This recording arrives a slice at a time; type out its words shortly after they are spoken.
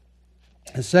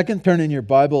The second turn in your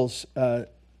Bibles,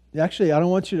 actually, I don't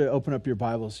want you to open up your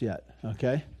Bibles yet,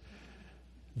 okay?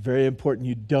 Very important,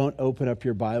 you don't open up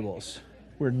your Bibles.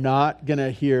 We're not going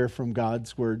to hear from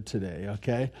God's Word today,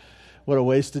 okay? What a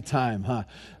waste of time, huh?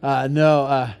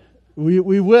 We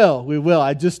will.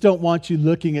 I just don't want you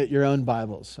looking at your own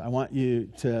Bibles. I want you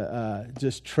to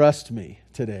just trust me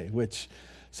today, which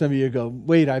some of you go,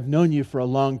 wait, I've known you for a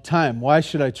long time. Why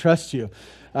should I trust you?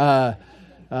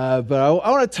 But I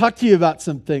want to talk to you about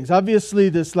some things. Obviously,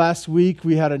 this last week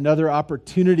we had another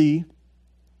opportunity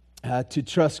to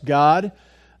trust God,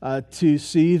 to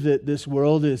see that this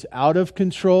world is out of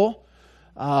control,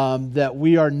 that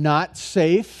we are not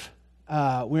safe.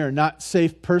 We are not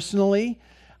safe personally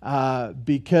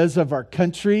because of our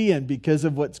country and because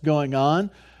of what's going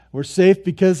on. We're safe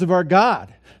because of our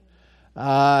God.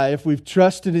 If we've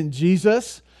trusted in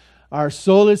Jesus, our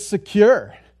soul is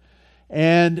secure.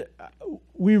 And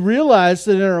we realize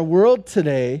that in our world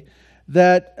today,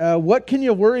 that what can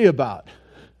you worry about?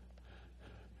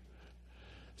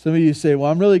 Some of you say,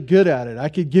 well, I'm really good at it. I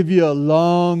could give you a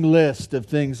long list of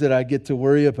things that I get to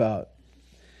worry about.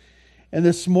 And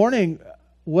this morning,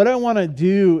 what I want to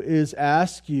do is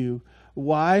ask you,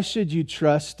 why should you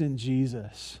trust in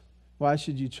Jesus? Why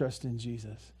should you trust in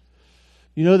Jesus?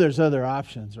 You know there's other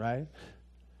options, right?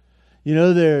 You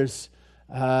know there's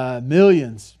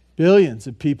millions, billions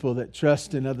of people that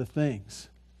trust in other things.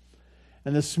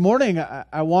 And this morning,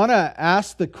 I want to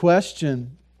ask the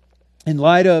question in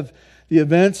light of the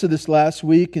events of this last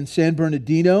week in San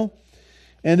Bernardino.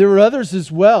 And there were others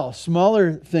as well,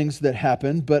 smaller things that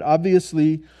happened, but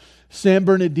obviously San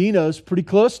Bernardino is pretty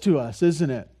close to us, isn't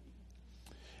it?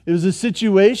 It was a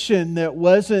situation that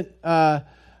wasn't a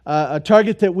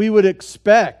target that we would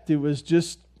expect. It was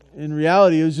just, in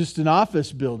reality, it was just an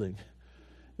office building.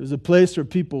 It was a place where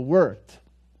people worked.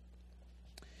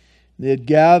 They had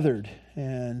gathered,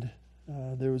 and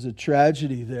there was a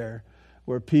tragedy there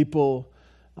where people,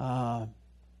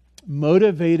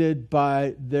 motivated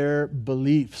by their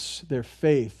beliefs, their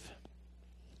faith,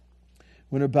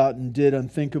 went about and did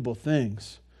unthinkable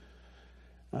things.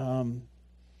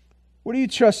 What do you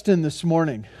trust in this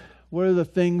morning? What are the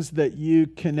things that you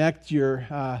connect your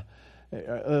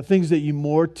the things that you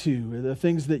moor to, the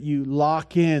things that you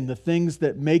lock in, the things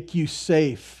that make you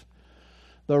safe,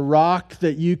 the rock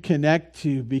that you connect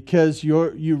to because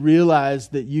you realize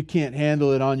that you can't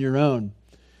handle it on your own?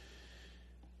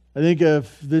 I think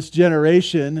of this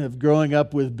generation of growing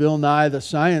up with Bill Nye the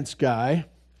Science Guy.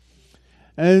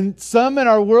 And some in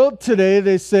our world today,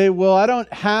 they say, well, I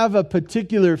don't have a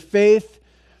particular faith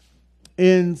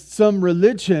in some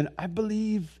religion. I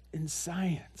believe in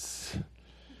science.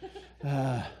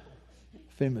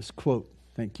 Famous quote.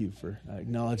 Thank you for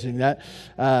acknowledging that.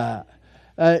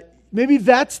 Maybe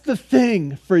that's the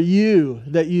thing for you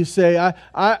that you say,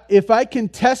 if I can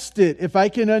test it, if I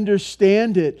can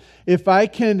understand it, if I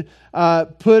can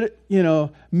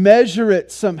measure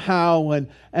it somehow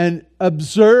and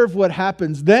observe what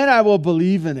happens, then I will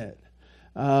believe in it.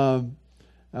 I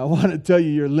want to tell you,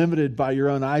 you're limited by your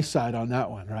own eyesight on that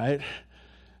one, right?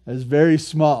 It's very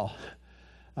small.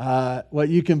 What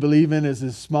you can believe in is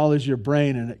as small as your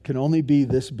brain, and it can only be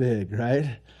this big,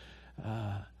 right?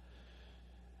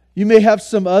 You may have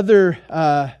some other,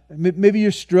 maybe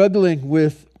you're struggling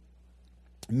with,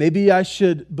 maybe I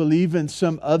should believe in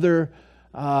some other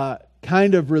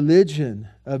kind of religion,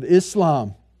 of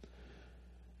Islam,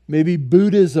 maybe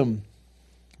Buddhism,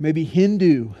 maybe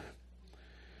Hindu,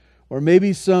 or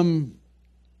maybe something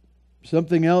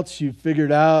else you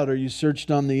figured out or you searched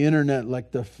on the internet,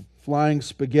 like the flying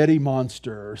spaghetti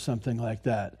monster or something like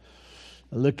that.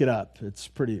 Look it up. It's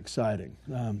pretty exciting.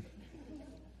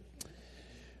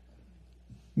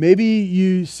 Maybe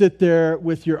you sit there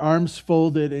with your arms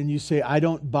folded and you say, I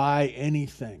don't buy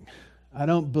anything. I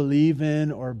don't believe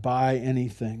in or buy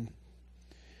anything.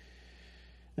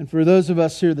 And for those of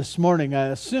us here this morning, I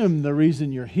assume the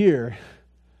reason you're here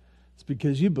is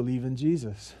because you believe in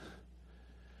Jesus.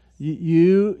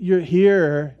 You're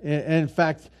here, and in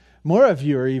fact, more of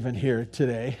you are even here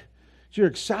today. You're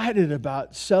excited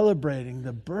about celebrating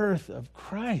the birth of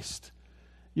Christ,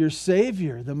 your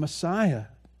Savior, the Messiah.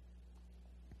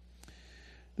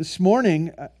 This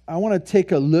morning, I want to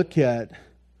take a look at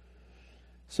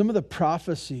some of the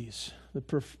prophecies,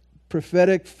 the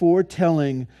prophetic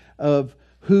foretelling of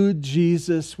who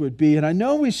Jesus would be. And I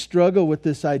know we struggle with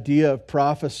this idea of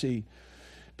prophecy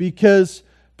because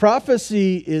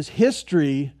prophecy is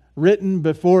history written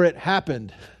before it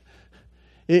happened.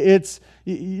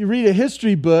 You read a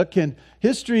history book, and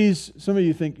some of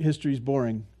you think history's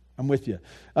boring. I'm with you.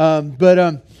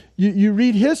 But you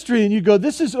read history and you go,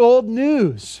 this is old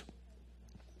news.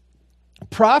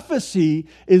 Prophecy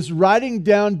is writing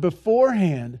down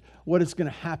beforehand what is going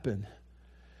to happen.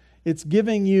 It's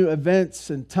giving you events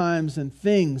and times and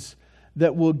things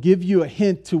that will give you a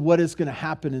hint to what is going to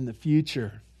happen in the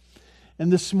future.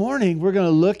 And this morning, we're going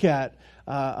to look at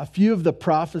a few of the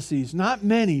prophecies, not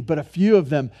many, but a few of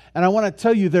them. And I want to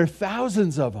tell you, there are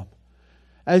thousands of them.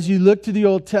 As you look to the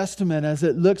Old Testament, as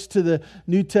it looks to the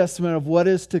New Testament of what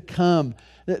is to come,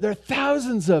 there are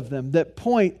thousands of them that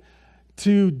point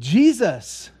to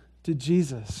Jesus, to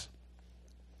Jesus.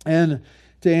 And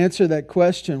to answer that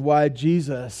question, why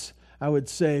Jesus, I would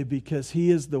say because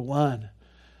he is the one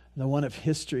of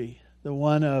history, the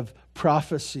one of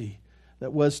prophecy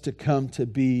that was to come to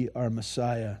be our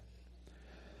Messiah.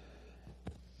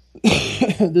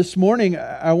 This morning,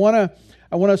 I want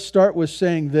to start with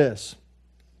saying this,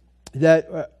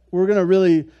 that we're going to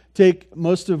really take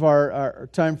most of our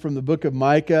time from the book of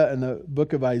Micah and the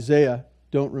book of Isaiah.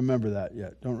 Don't remember that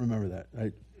yet. Don't remember that.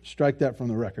 I strike that from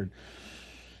the record.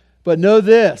 But know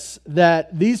this,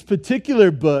 that these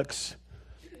particular books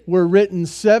were written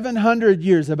 700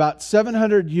 years, about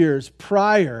 700 years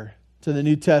prior to the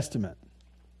New Testament.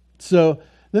 So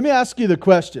let me ask you the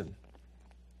question.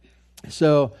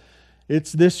 So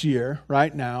it's this year,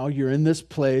 right now. You're in this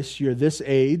place. You're this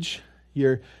age.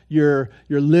 You're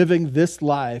living this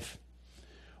life.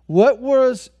 What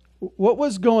was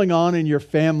going on in your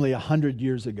family 100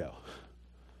 years ago?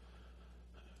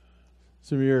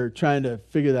 Some of you are trying to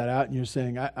figure that out, and you're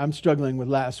saying, I'm struggling with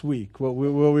last week, what we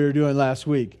were doing last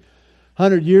week.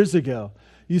 100 years ago.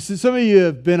 You see, some of you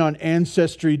have been on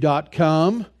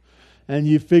Ancestry.com, and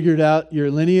you figured out your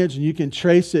lineage, and you can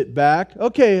trace it back.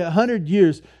 Okay, 100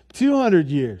 years, 200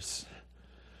 years,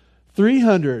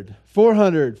 300,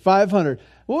 400, 500.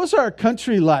 What was our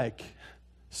country like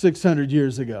 600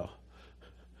 years ago?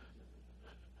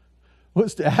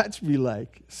 What's the Hatchby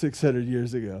like 600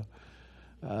 years ago?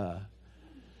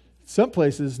 Some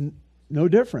places, no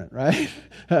different, right?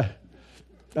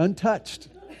 Untouched.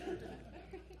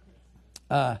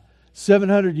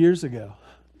 700 years ago,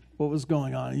 what was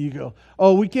going on? And you go,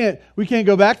 oh, we can't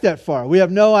go back that far. We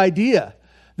have no idea.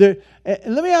 And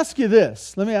let me ask you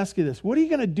this. What are you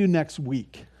going to do next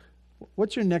week?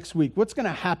 What's your next week? What's going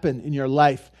to happen in your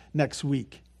life next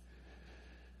week?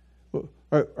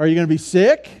 Are you going to be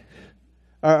sick?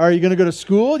 Are you going to go to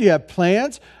school? Do you have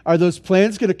plans? Are those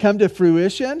plans going to come to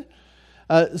fruition?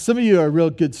 Some of you are real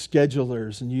good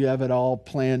schedulers, and you have it all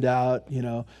planned out,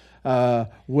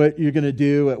 what you're going to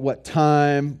do at what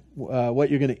time, what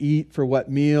you're going to eat for what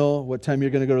meal, what time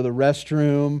you're going to go to the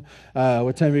restroom,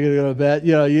 what time you're going to go to bed.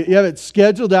 You have it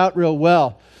scheduled out real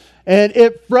well. And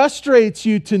it frustrates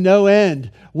you to no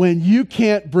end when you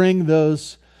can't bring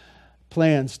those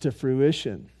plans to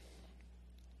fruition.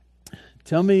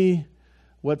 Tell me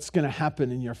what's going to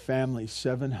happen in your family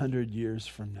 700 years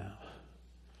from now.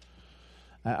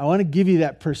 I want to give you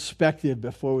that perspective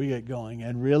before we get going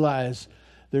and realize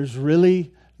there's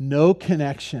really no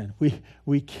connection.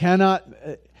 We cannot,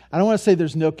 I don't want to say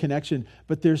there's no connection,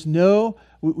 but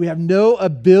we have no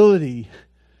ability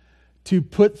to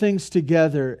put things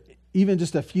together even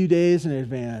just a few days in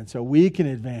advance, a week in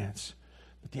advance.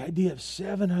 But the idea of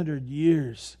 700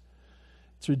 years,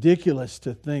 it's ridiculous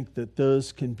to think that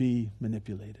those can be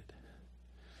manipulated.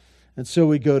 And so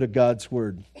we go to God's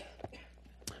Word.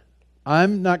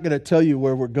 I'm not going to tell you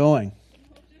where we're going.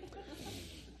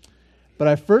 But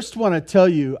I first want to tell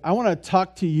you, I want to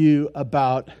talk to you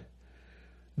about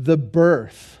the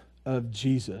birth of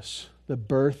Jesus. The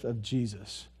birth of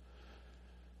Jesus.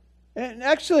 And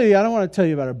actually, I don't want to tell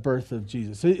you about a birth of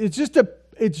Jesus. It's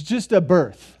just a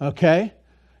birth, okay?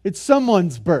 It's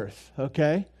someone's birth,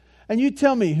 okay? And you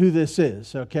tell me who this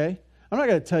is, okay? I'm not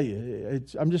going to tell you.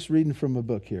 I'm just reading from a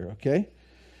book here, okay?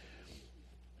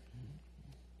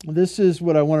 This is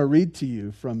what I want to read to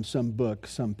you from some book,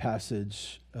 some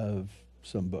passage of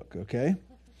some book, okay?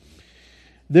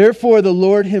 Therefore, the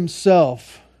Lord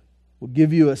himself will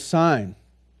give you a sign.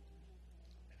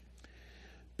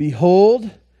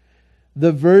 Behold,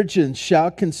 the virgin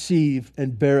shall conceive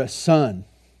and bear a son,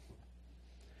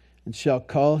 and shall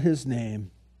call his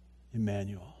name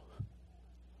Emmanuel.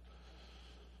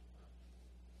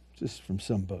 Just from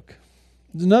some book.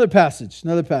 There's another passage,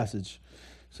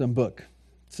 some book.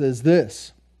 It says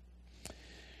this.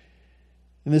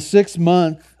 In the 6th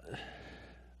month,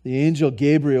 the angel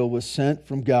Gabriel was sent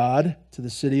from God to the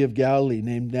city of Galilee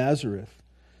named Nazareth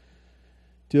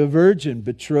to a virgin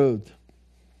betrothed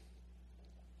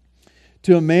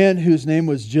to a man whose name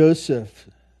was Joseph,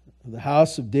 of the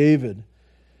house of David.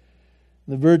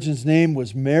 The virgin's name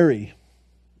was Mary.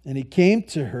 And he came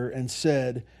to her and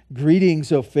said,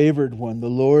 Greetings, O favored one, the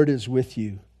Lord is with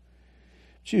you.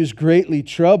 She was greatly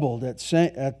troubled at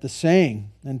the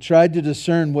saying and tried to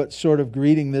discern what sort of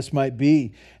greeting this might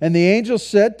be. And the angel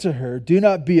said to her, "Do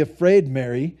not be afraid,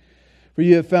 Mary, for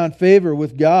you have found favor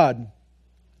with God.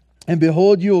 And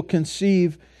behold, you will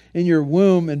conceive in your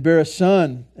womb and bear a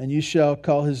son, and you shall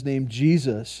call his name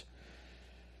Jesus.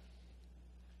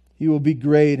 He will be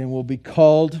great and will be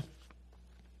called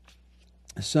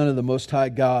the Son of the Most High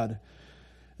God.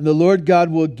 And the Lord God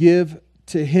will give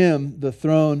to him the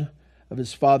throne of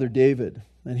his father David,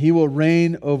 and he will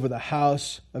reign over the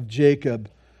house of Jacob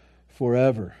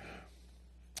forever.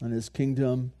 And his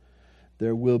kingdom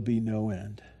there will be no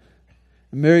end."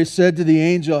 And Mary said to the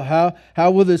angel,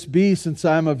 How will this be, since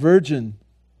I am a virgin?"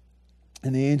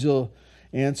 And the angel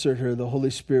answered her, "The Holy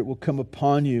Spirit will come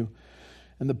upon you,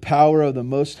 and the power of the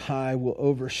Most High will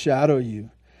overshadow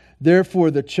you.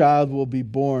 Therefore the child will be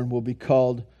born, will be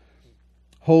called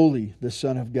Holy, the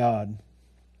Son of God.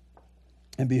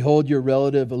 And behold, your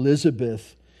relative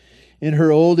Elizabeth, in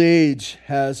her old age,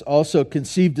 has also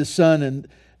conceived a son, and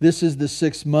this is the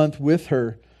 6th month with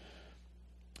her,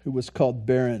 who was called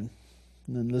barren."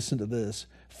 And then listen to this.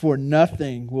 "For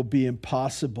nothing will be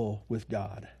impossible with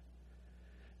God."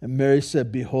 And Mary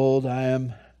said, "Behold, I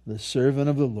am the servant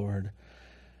of the Lord.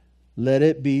 Let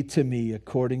it be to me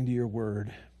according to your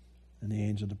word." And the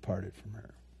angel departed from her.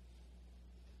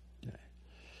 Okay.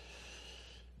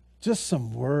 Just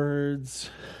some words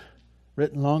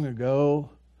written long ago.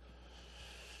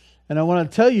 And I want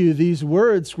to tell you, these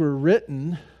words were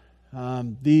written,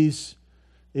 these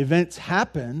events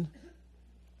happened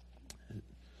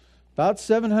about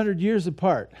 700 years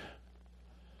apart.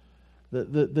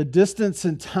 The distance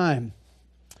in time.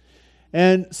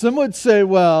 And some would say,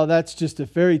 well, that's just a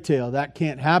fairy tale. That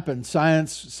can't happen.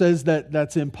 Science says that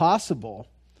that's impossible.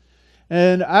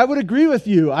 And I would agree with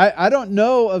you. I don't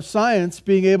know of science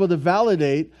being able to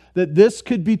validate that this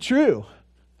could be true.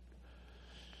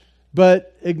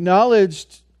 But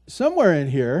acknowledged somewhere in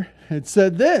here, it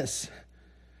said this,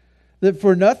 that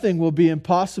for nothing will be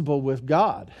impossible with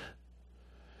God.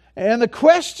 And the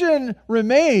question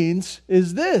remains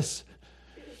is this: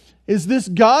 is this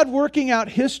God working out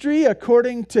history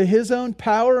according to his own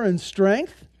power and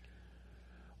strength?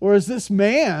 Or is this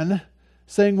man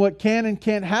saying what can and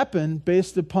can't happen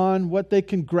based upon what they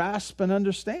can grasp and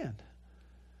understand?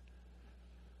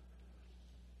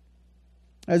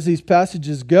 As these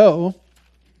passages go,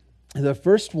 the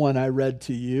first one I read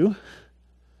to you,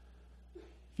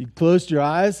 if you closed your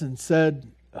eyes and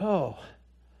said, "Oh,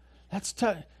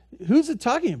 who's it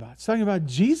talking about?" It's talking about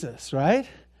Jesus, right?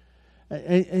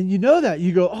 And you know that.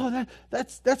 You go, "Oh,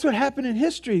 that's what happened in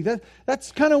history.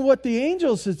 That's kind of what the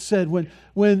angels had said when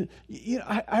you know,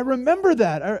 I remember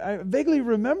that. I vaguely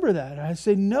remember that." I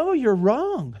say, "No, you're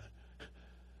wrong.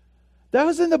 That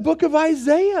was in the book of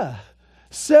Isaiah,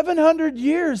 700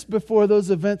 years before those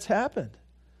events happened."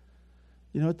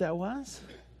 You know what that was?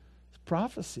 It's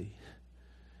prophecy.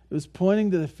 It was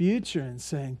pointing to the future and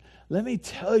saying, "Let me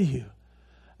tell you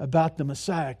about the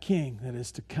Messiah King that is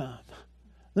to come.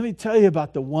 Let me tell you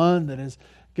about the one that is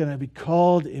going to be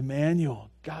called Emmanuel,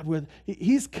 God with."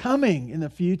 He's coming in the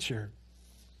future.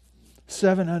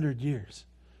 700 years.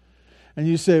 And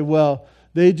you say, well,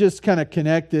 they just kind of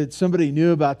connected. Somebody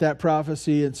knew about that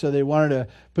prophecy, and so they wanted to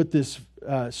put this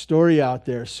story out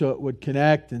there so it would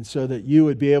connect and so that you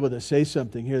would be able to say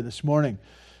something here this morning.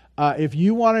 If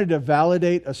you wanted to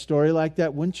validate a story like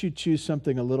that, wouldn't you choose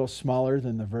something a little smaller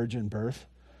than the virgin birth?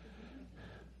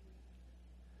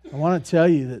 I want to tell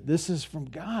you that this is from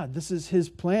God. This is his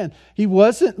plan. He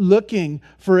wasn't looking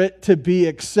for it to be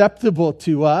acceptable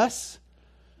to us.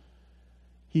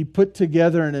 He put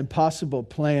together an impossible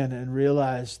plan and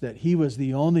realized that he was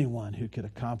the only one who could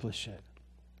accomplish it.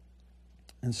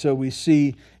 And so we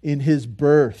see in his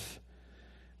birth,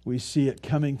 we see it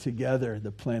coming together,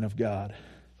 the plan of God.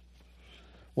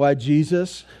 Why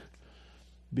Jesus?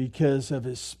 Because of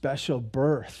his special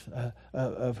birth,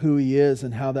 of who he is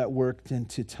and how that worked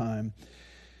into time.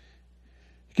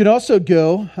 You can also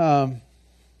go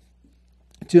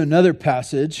to another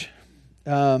passage.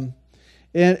 And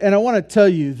I want to tell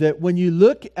you that when you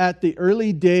look at the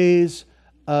early days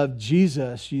of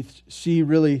Jesus, you see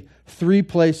really three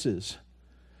places: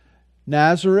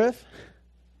 Nazareth,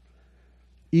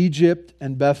 Egypt,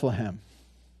 and Bethlehem.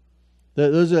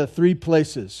 Those are the three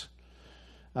places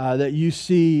that you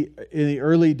see in the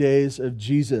early days of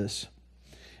Jesus.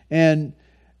 And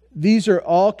these are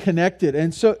all connected.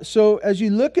 And so as you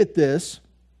look at this,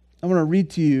 I'm going to read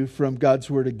to you from God's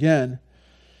Word again.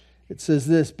 It says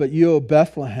this: "But you, O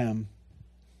Bethlehem,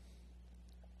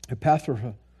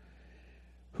 Ephrathah,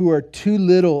 who are too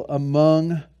little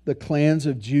among the clans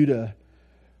of Judah,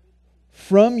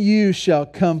 From you shall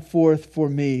come forth for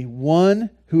me one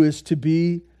who is to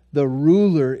be the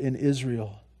ruler in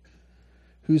Israel,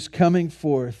 whose coming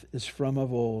forth is from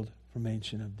of old, from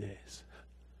Ancient of Days.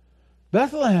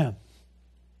 Bethlehem.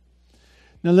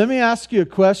 Now let me ask you a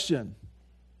question.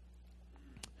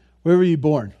 Where were you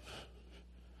born?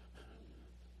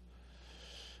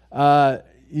 I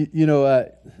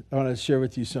want to share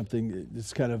with you something.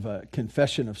 It's kind of a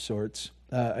confession of sorts.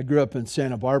 I grew up in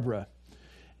Santa Barbara.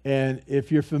 And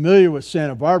if you're familiar with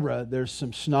Santa Barbara, there's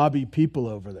some snobby people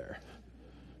over there.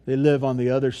 They live on the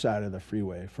other side of the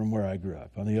freeway from where I grew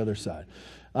up, on the other side.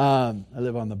 I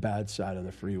live on the bad side of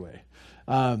the freeway.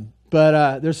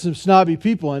 But there's some snobby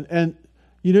people. And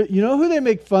you know who they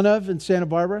make fun of in Santa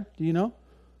Barbara? Do you know?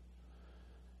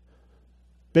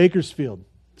 Bakersfield.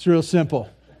 It's real simple.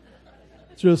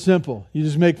 It's real simple. You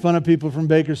just make fun of people from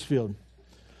Bakersfield.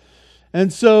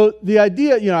 And so the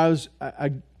idea, I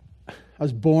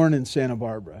was born in Santa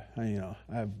Barbara. I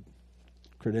have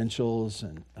credentials,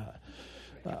 and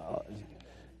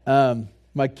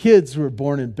my kids were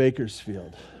born in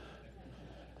Bakersfield.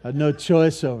 I had no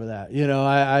choice over that.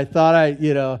 I thought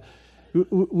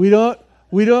we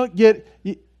don't get,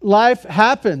 life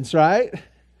happens, right?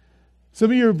 Some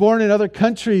of you were born in other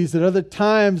countries at other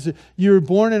times. You were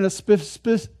born in I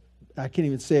can't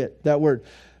even say it, that word,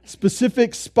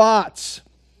 specific spots.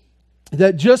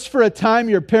 That just for a time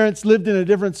your parents lived in a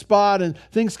different spot and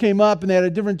things came up and they had a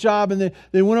different job and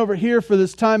they went over here for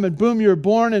this time and boom, you were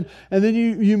born and then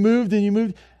you moved and you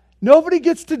moved. Nobody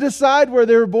gets to decide where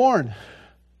they were born.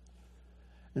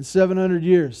 In 700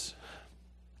 years.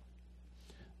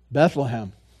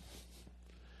 Bethlehem.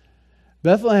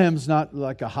 Bethlehem's not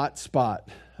like a hot spot.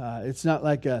 It's not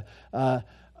like a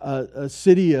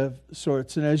city of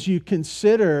sorts. And as you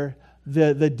consider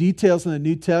the details in the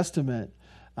New Testament,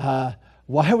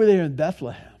 why were they in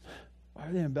Bethlehem? Why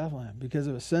were they in Bethlehem? Because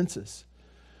of a census.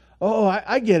 Oh,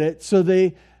 I get it. So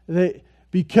they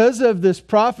because of this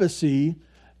prophecy,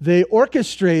 they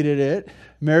orchestrated it.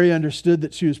 Mary understood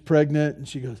that she was pregnant, and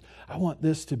she goes, I want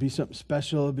this to be something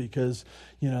special because,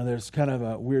 there's kind of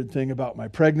a weird thing about my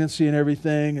pregnancy and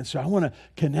everything. And so I want to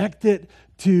connect it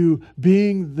to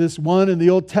being this one in the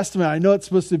Old Testament. I know it's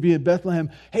supposed to be in Bethlehem.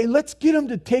 Hey, let's get them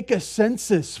to take a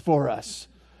census for us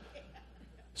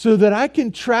so that I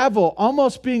can travel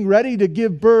almost being ready to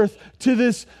give birth to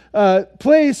this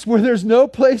place where there's no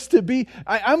place to be.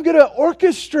 I'm going to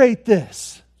orchestrate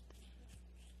this.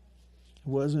 It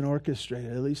wasn't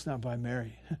orchestrated, at least not by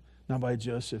Mary, not by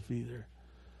Joseph either.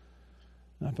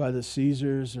 Not by the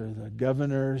Caesars or the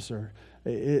governors, or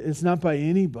it's not by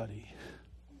anybody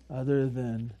other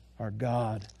than our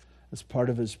God as part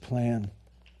of His plan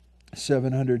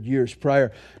 700 years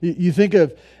prior. You think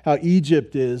of how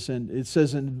Egypt is, and it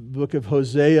says in the book of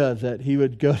Hosea that he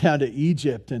would go down to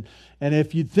Egypt. And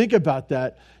if you think about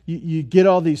that, you get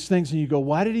all these things and you go,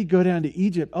 why did he go down to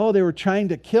Egypt? Oh, they were trying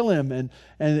to kill him.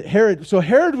 And Herod, so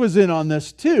Herod was in on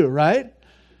this too, right?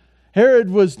 Herod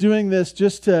was doing this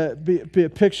just to be a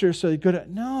picture so he could.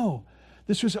 No,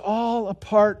 this was all a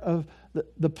part of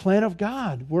the plan of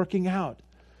God working out.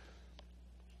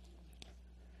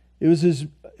 It was his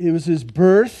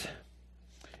birth.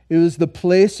 It was the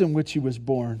place in which he was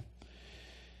born.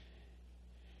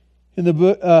 In the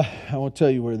book, I won't tell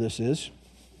you where this is.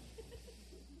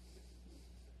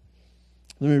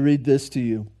 Let me read this to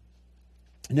you.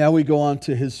 Now we go on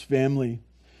to his family.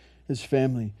 His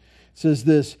family. It says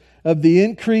this, of the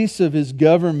increase of his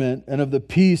government and of the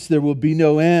peace there will be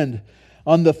no end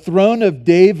on the throne of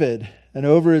David and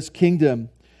over his kingdom,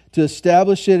 to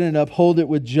establish it and uphold it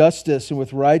with justice and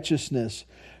with righteousness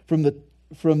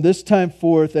from this time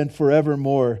forth and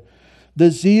forevermore.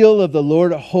 The zeal of the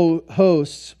Lord of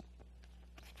hosts,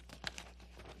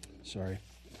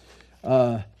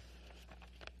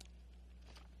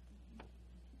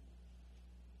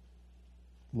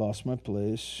 lost my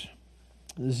place.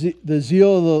 The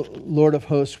zeal of the Lord of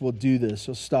hosts will do this.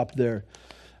 I'll stop there.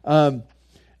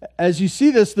 As you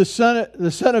see this, the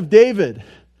son of David.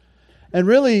 And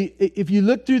really, if you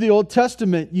look through the Old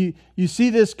Testament, you see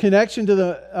this connection to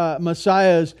the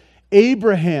Messiahs,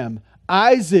 Abraham,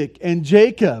 Isaac, and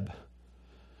Jacob.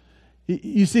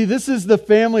 You see, this is the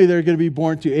family they're going to be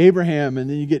born to, Abraham, and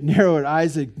then you get narrowed at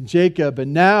Isaac and Jacob.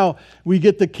 And now we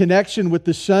get the connection with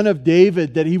the son of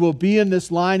David, that he will be in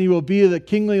this line, he will be the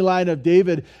kingly line of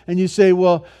David. And you say,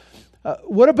 well,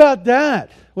 what about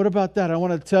that? What about that? I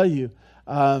want to tell you,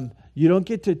 you don't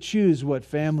get to choose what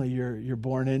family you're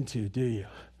born into, do you?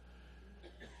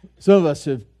 Some of us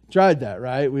have tried that,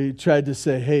 right? We tried to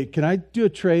say, hey, can I do a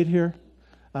trade here?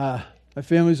 My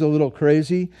family's a little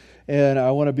crazy, and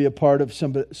I want to be a part of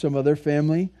some other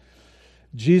family.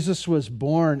 Jesus was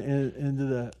born into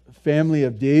the family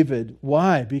of David.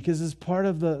 Why? Because it's part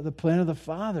of the plan of the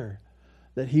Father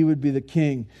that he would be the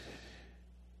king.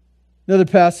 Another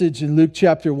passage in Luke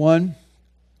chapter 1,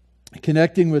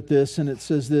 connecting with this, and it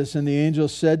says this, and the angel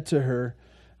said to her,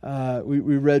 we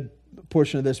read a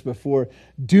portion of this before,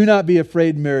 "Do not be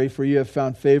afraid, Mary, for you have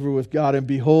found favor with God, and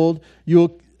behold,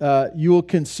 you will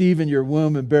conceive in your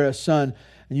womb and bear a son,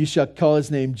 and you shall call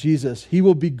his name Jesus. He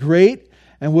will be great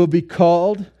and will be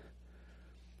called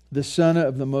the Son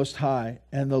of the Most High,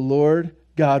 and the Lord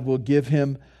God will give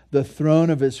him the throne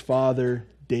of his father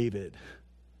David."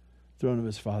 Throne of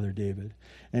his father David.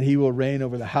 "And he will reign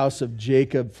over the house of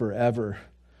Jacob forever,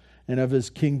 and of his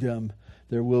kingdom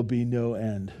there will be no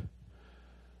end."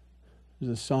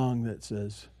 There's a song that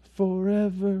says,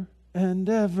 "Forever and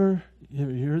ever."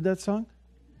 You heard that song?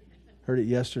 Heard it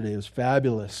yesterday. It was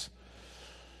fabulous.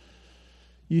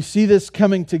 You see this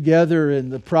coming together in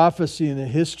the prophecy and the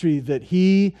history that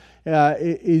he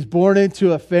is born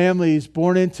into a family, he's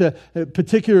born into a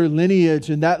particular lineage,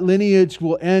 and that lineage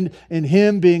will end in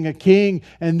him being a king.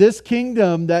 And this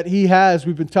kingdom that he has,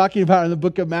 we've been talking about in the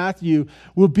book of Matthew,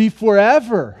 will be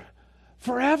forever.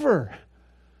 Forever.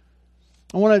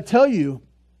 I want to tell you,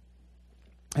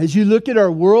 as you look at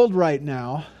our world right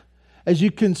now, as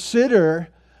you consider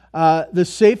the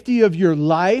safety of your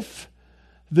life,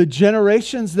 the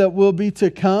generations that will be to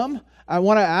come, I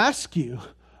want to ask you,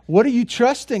 what are you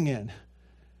trusting in?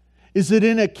 Is it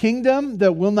in a kingdom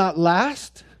that will not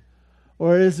last?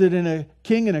 Or is it in a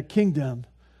king and a kingdom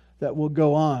that will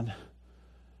go on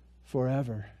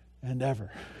forever and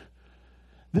ever?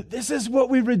 This is what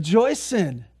we rejoice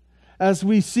in as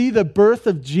we see the birth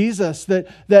of Jesus, that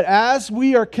as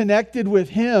we are connected with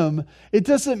him, it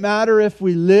doesn't matter if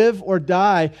we live or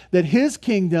die, that his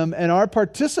kingdom and our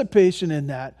participation in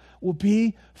that will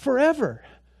be forever.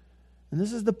 And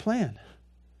this is the plan.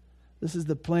 This is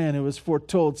the plan. It was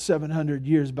foretold 700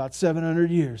 years, about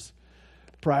 700 years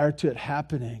prior to it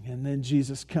happening. And then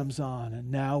Jesus comes on,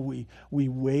 and now we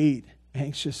wait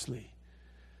anxiously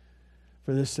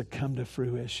for this to come to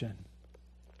fruition.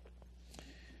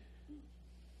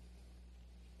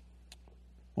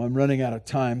 Well, I'm running out of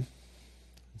time,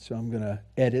 so I'm going to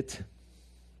edit.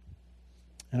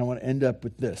 And I want to end up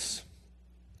with this.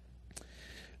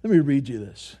 Let me read you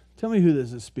this. Tell me who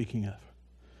this is speaking of.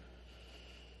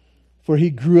 "For he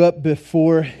grew up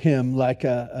before him like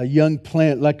a young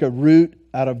plant, like a root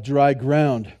out of dry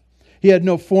ground. He had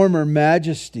no form or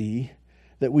majesty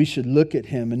that we should look at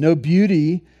him, and no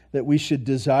beauty that we should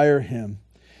desire him.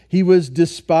 He was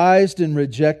despised and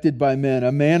rejected by men,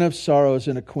 a man of sorrows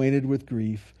and acquainted with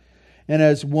grief. And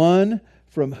as one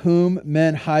from whom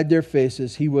men hide their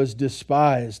faces, he was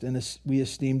despised, and we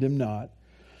esteemed him not.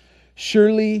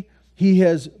 Surely he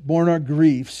has borne our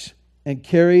griefs and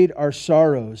carried our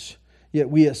sorrows, yet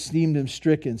we esteemed him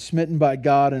stricken, smitten by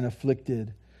God, and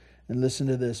afflicted." And listen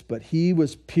to this, "But he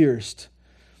was pierced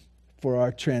for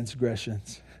our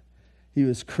transgressions. He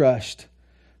was crushed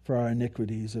for our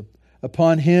iniquities.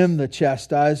 Upon him the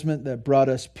chastisement that brought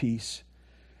us peace.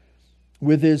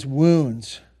 With his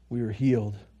wounds we were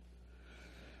healed.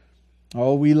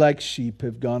 All we like sheep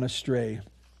have gone astray.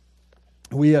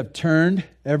 We have turned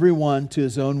every one to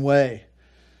his own way,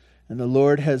 and the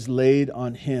Lord has laid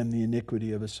on him the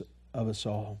iniquity of us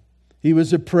all. He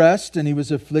was oppressed and he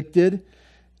was afflicted,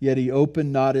 yet he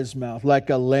opened not his mouth. Like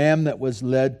a lamb that was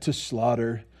led to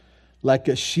slaughter, like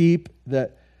a sheep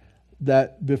that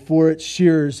before its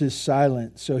shearers is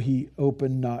silent, so he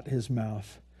opened not his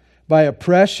mouth. By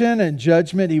oppression and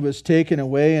judgment he was taken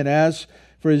away, and as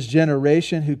for his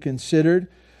generation who considered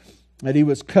that he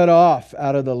was cut off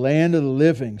out of the land of the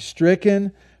living,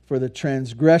 stricken for the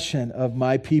transgression of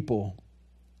my people.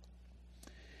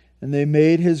 And they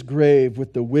made his grave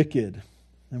with the wicked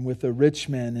and with the rich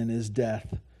man in his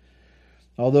death,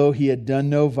 although he had done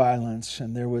no violence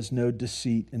and there was no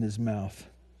deceit in his mouth.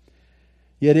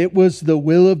 Yet it was the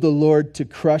will of the Lord to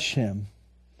crush him.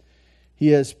 He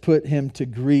has put him to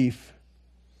grief.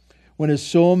 When his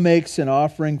soul makes an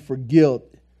offering for guilt,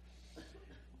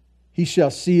 he shall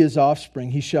see his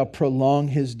offspring. He shall prolong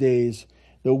his days.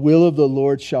 The will of the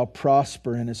Lord shall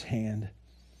prosper in his hand.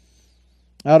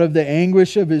 Out of the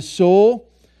anguish of his soul,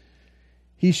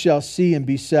 he shall see and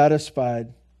be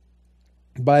satisfied.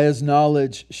 By his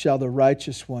knowledge shall the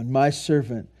righteous one, my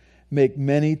servant, make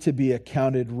many to be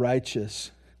accounted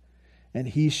righteous, and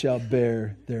he shall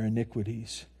bear their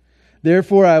iniquities.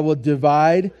 Therefore I will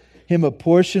divide him a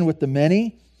portion with the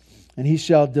many, and he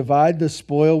shall divide the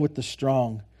spoil with the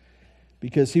strong,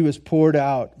 because he was poured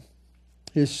out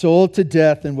his soul to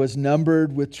death and was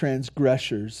numbered with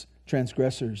transgressors.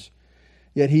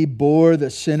 Yet he bore the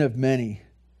sin of many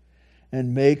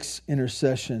and makes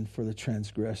intercession for the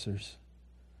transgressors.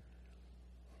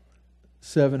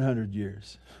 700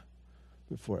 years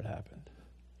before it happened.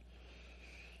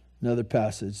 Another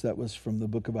passage that was from the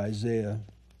book of Isaiah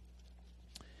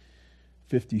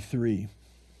 53.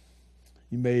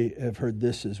 You may have heard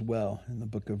this as well in the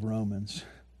book of Romans.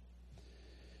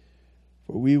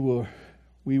 For we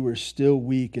were still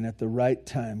weak, and at the right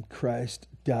time Christ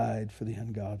died for the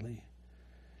ungodly.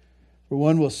 For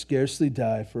one will scarcely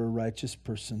die for a righteous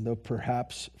person, though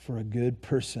perhaps for a good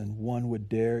person one would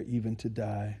dare even to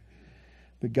die.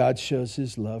 But God shows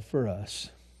his love for us,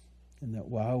 in that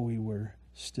while we were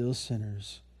still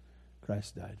sinners,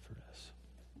 Christ died for us.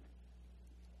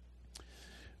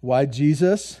 Why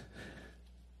Jesus?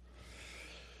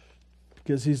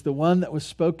 Because he's the one that was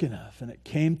spoken of, and it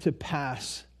came to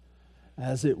pass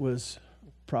as it was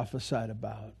prophesied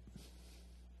about.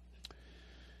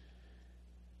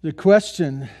 The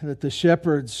question that the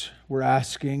shepherds were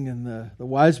asking and the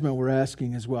wise men were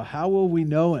asking as well, how will we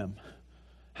know him?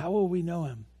 How will we know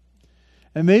him?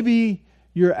 And maybe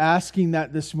you're asking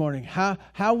that this morning.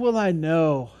 How will I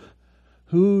know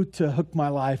who to hook my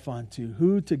life onto,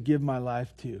 who to give my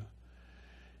life to?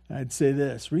 And I'd say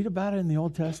this, read about it in the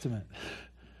Old Testament.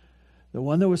 The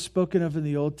one that was spoken of in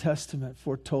the Old Testament,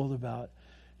 foretold about,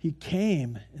 he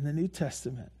came in the New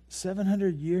Testament,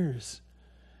 700 years.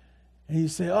 And you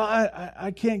say,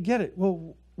 I can't get it.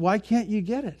 Well, why can't you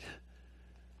get it?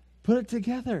 Put it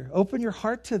together. Open your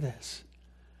heart to this.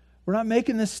 We're not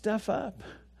making this stuff up.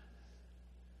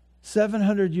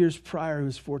 700 years prior, it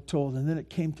was foretold, and then it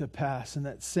came to pass. And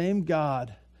that same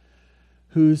God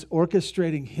who's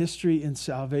orchestrating history and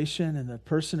salvation in the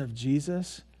person of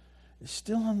Jesus is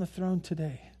still on the throne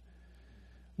today,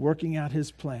 working out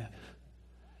his plan.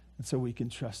 And so we can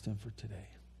trust him for today.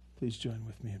 Please join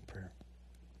with me in prayer.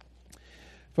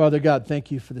 Father God,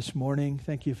 thank you for this morning.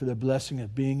 Thank you for the blessing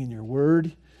of being in your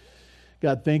word.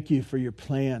 God, thank you for your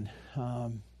plan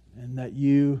and that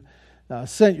you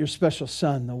sent your special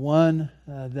son, the one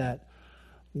that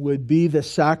would be the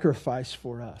sacrifice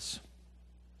for us.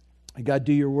 And God,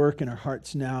 do your work in our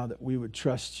hearts now that we would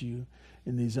trust you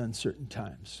in these uncertain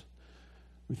times.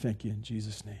 We thank you in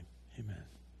Jesus' name. Amen.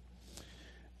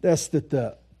 I'd ask that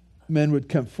the men would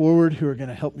come forward who are going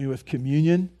to help me with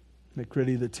communion, make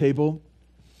ready the table.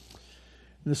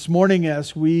 This morning,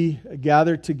 as we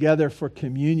gather together for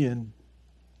communion,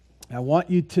 I want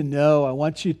you to know, I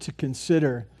want you to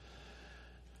consider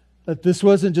that this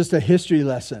wasn't just a history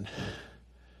lesson,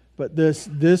 but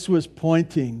this was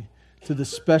pointing to the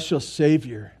special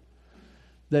Savior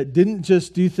that didn't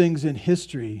just do things in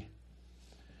history,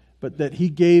 but that he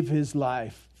gave his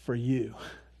life for you,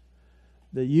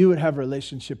 that you would have a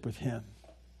relationship with him.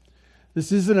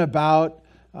 This isn't about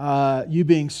you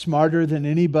being smarter than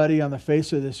anybody on the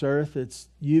face of this earth. It's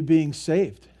you being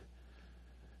saved.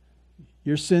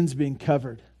 Your sins being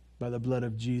covered by the blood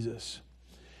of Jesus.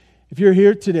 If you're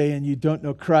here today and you don't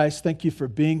know Christ, thank you for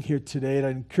being here today. And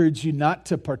I encourage you not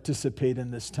to participate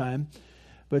in this time,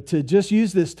 but to just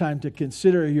use this time to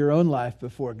consider your own life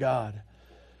before God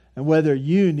and whether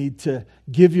you need to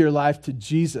give your life to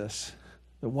Jesus,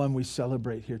 the one we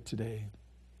celebrate here today.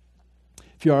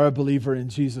 If you are a believer in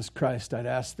Jesus Christ, I'd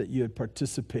ask that you would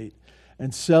participate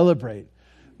and celebrate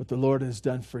what the Lord has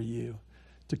done for you,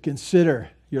 to consider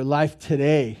your life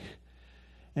today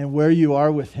and where you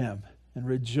are with him, and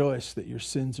rejoice that your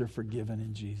sins are forgiven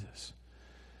in Jesus.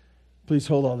 Please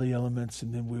hold all the elements,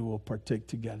 and then we will partake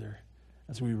together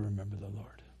as we remember the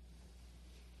Lord.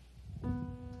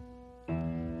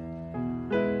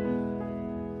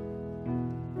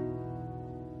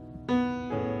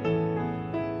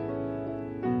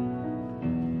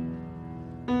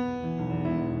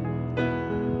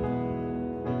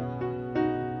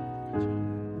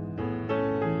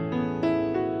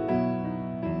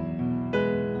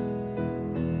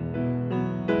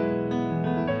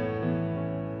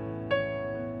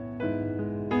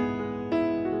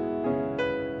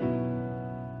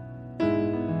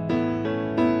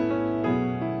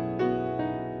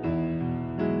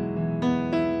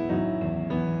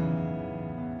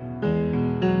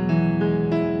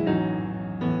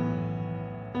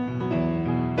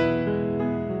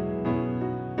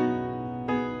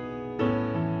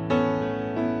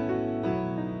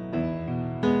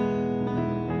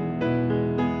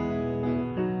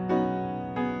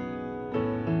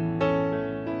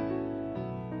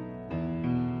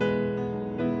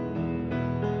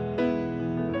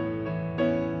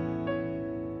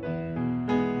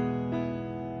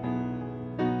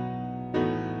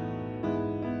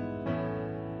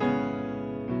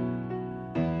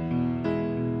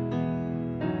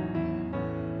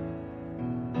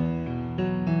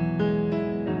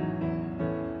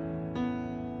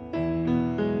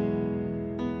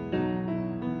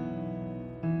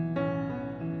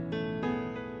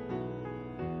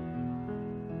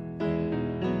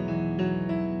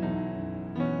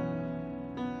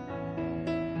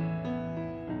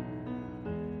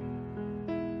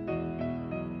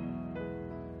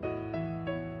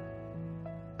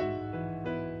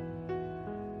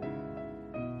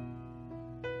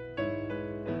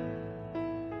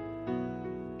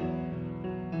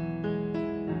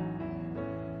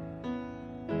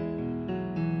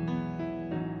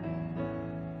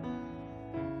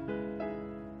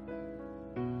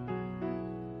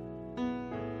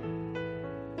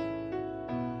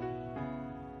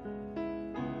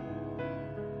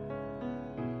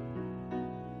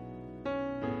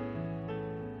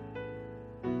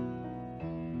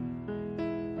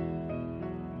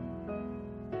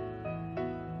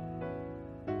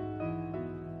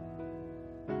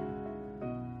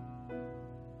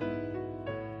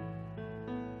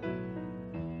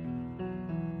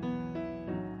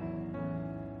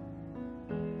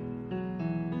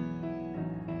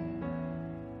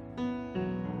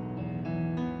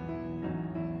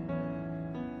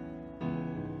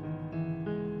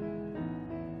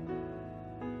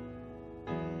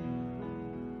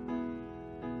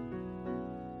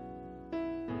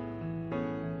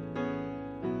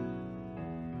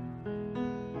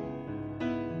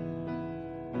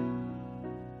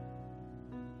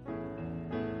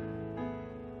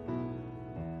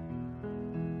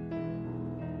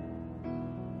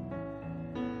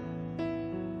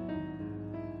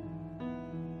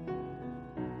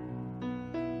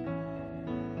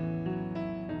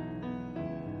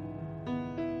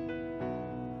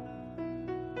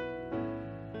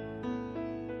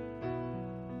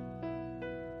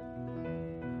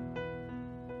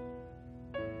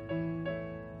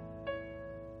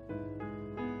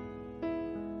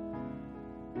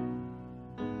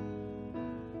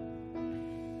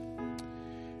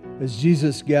 As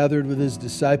Jesus gathered with his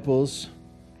disciples,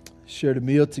 shared a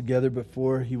meal together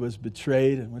before he was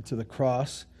betrayed and went to the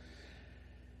cross.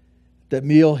 That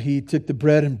meal, he took the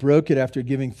bread and broke it after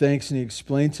giving thanks, and he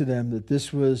explained to them that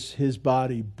this was his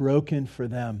body broken for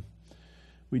them.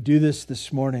 We do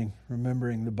this morning,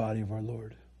 remembering the body of our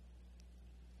Lord.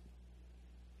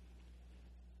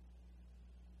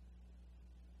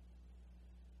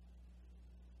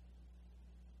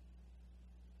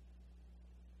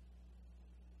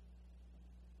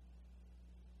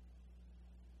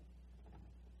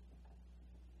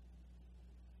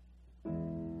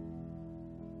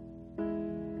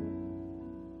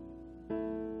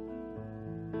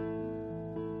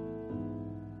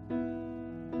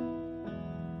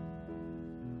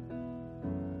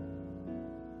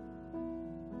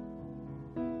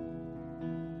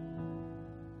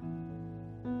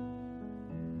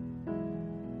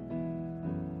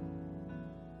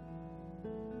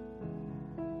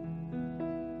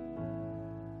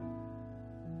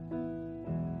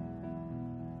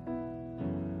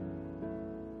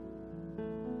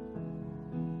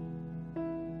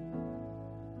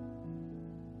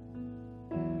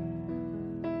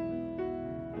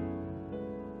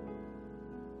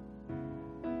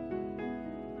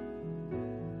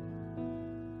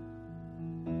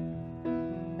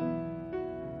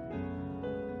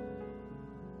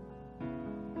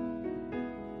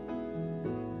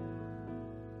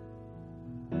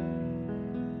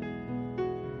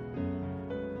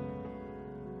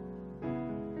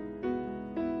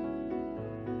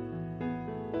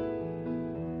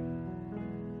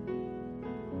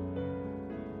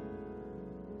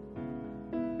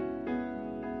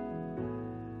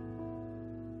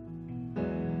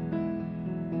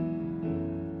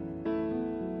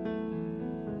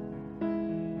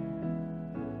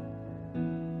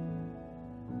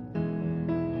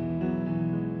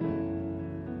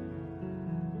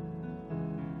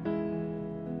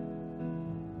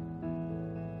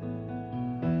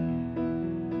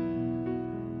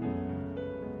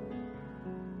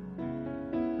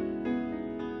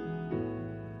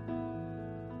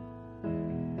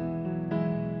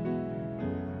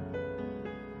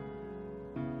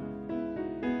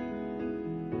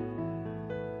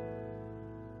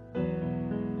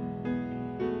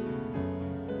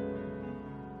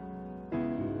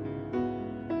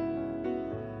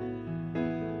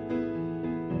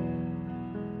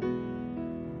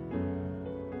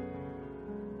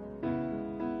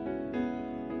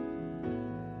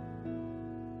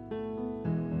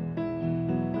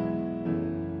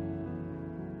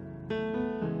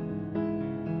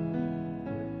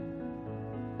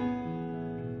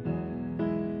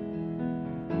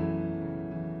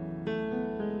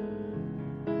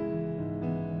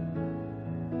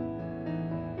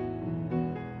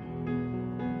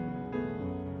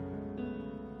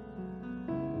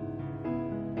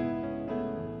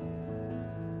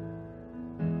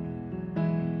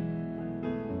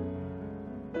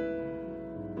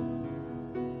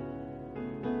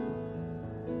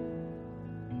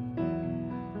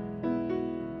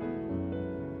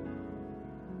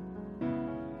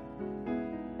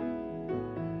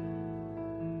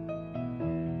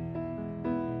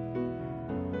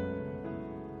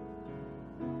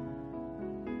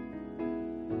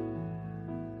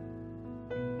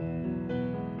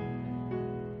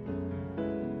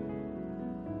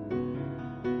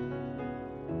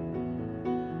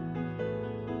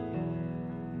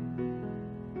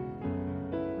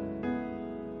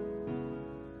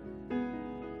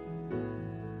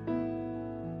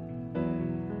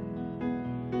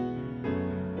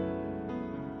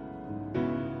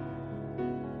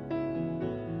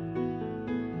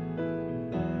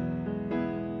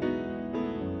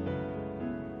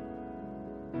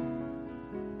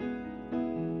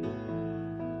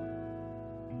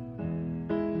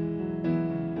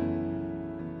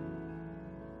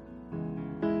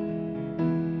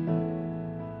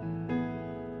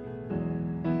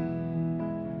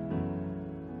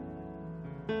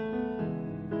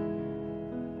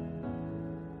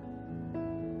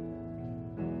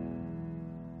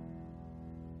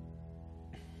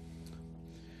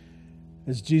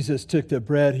 As Jesus took the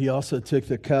bread, he also took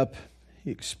the cup.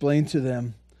 He explained to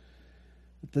them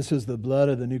that this is the blood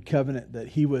of the new covenant that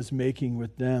he was making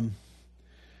with them.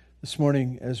 This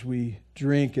morning, as we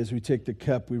drink, as we take the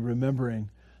cup, we're remembering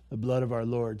the blood of our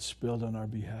Lord spilled on our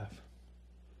behalf.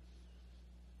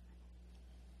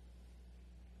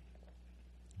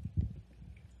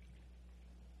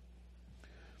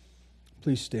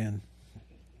 Please stand.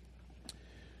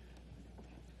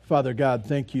 Father God,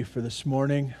 thank you for this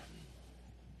morning,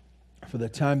 for the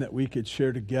time that we could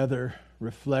share together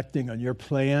reflecting on your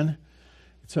plan.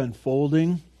 It's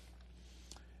unfolding,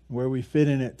 where we fit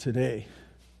in it today.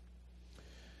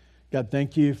 God,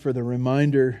 thank you for the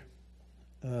reminder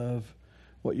of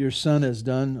what your Son has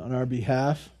done on our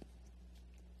behalf,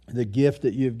 the gift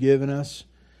that you've given us.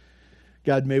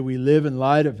 God, may we live in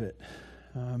light of it.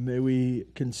 May we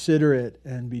consider it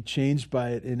and be changed by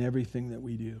it in everything that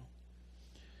we do.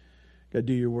 God,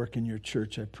 do your work in your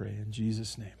church, I pray. In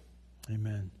Jesus' name,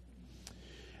 amen.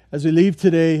 As we leave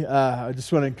today, I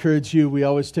just want to encourage you. We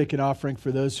always take an offering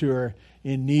for those who are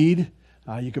in need.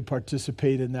 You can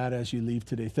participate in that as you leave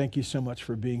today. Thank you so much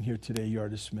for being here today. You are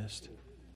dismissed.